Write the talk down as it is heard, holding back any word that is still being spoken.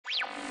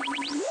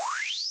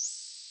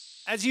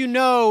As you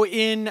know,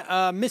 in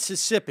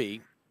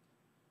Mississippi,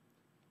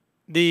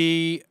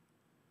 the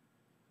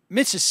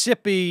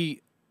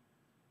Mississippi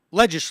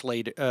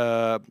legislative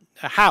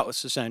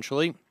House,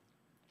 essentially,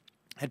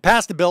 had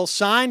passed a bill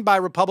signed by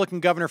Republican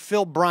Governor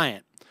Phil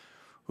Bryant,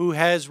 who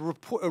has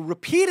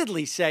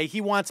repeatedly say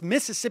he wants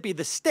Mississippi,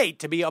 the state,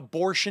 to be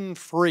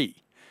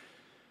abortion-free.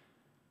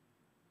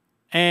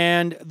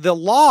 And the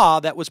law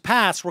that was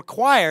passed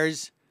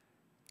requires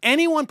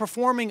anyone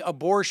performing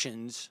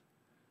abortions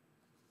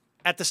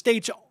at the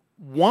state's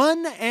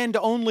one and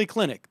only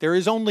clinic. There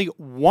is only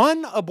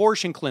one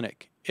abortion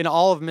clinic in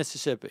all of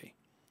Mississippi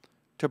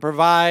to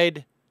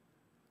provide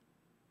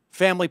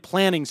family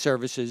planning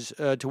services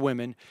to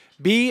women,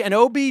 be an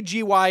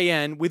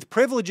OB/GYN with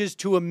privileges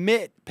to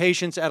admit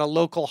patients at a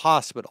local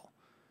hospital.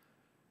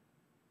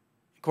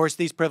 Of course,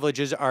 these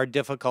privileges are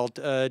difficult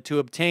to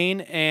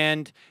obtain,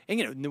 and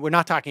you know, we're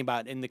not talking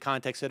about in the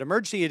context of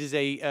emergency. It is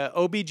a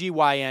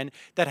OB/GYN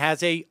that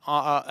has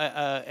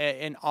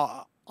an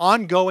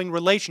ongoing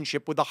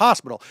relationship with the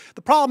hospital.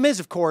 The problem is,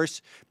 of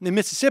course, in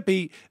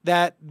Mississippi,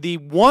 that the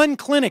one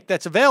clinic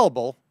that's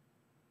available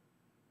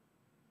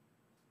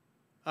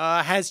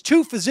has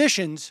two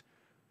physicians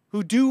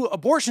who do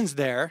abortions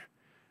there.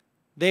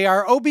 They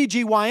are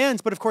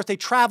OB/GYNs, but of course they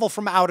travel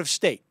from out of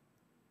state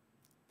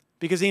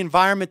because the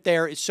environment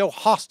there is so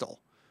hostile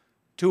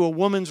to a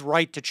woman's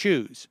right to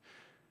choose.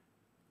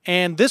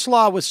 And this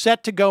law was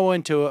set to go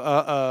into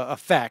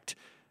effect.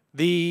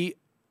 The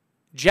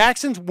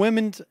Jackson's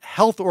Women's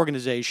Health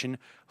Organization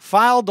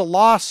filed a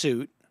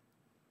lawsuit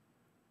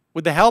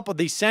with the help of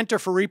the Center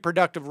for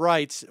Reproductive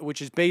Rights,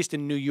 which is based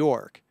in New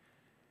York.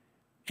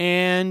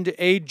 And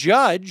a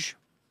judge,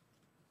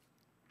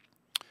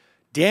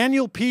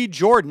 Daniel P.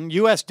 Jordan,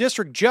 U.S.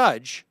 District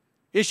Judge,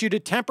 issued a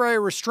temporary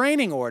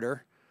restraining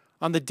order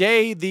on the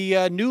day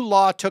the new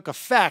law took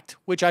effect,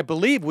 which I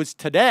believe was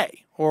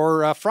today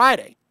or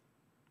Friday.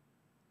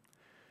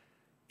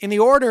 In the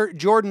order,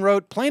 Jordan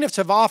wrote, plaintiffs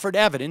have offered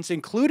evidence,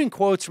 including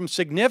quotes from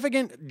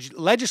significant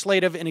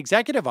legislative and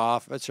executive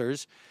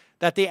officers,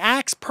 that the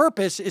act's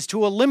purpose is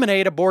to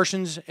eliminate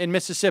abortions in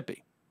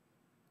Mississippi.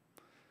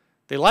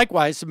 They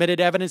likewise submitted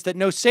evidence that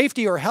no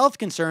safety or health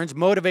concerns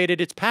motivated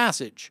its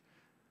passage.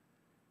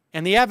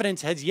 And the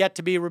evidence has yet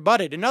to be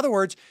rebutted. In other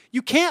words,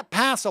 you can't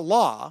pass a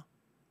law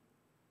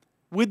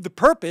with the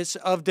purpose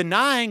of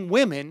denying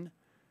women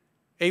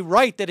a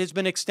right that has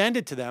been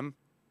extended to them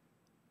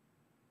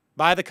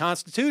by the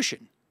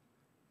Constitution,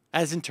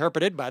 as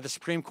interpreted by the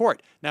Supreme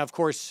Court. Now, of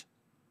course,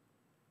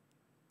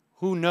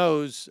 who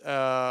knows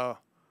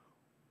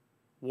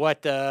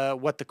what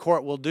the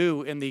court will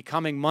do in the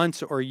coming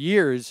months or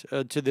years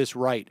to this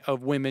right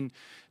of women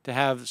to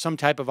have some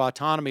type of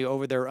autonomy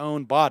over their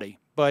own body.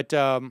 But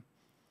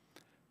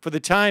for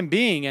the time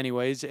being,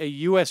 anyways, a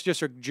U.S.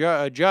 District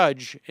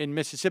Judge in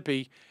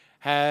Mississippi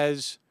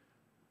has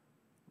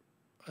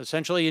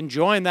essentially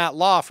enjoined that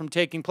law from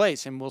taking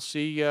place, and we'll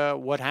see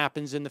what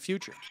happens in the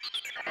future.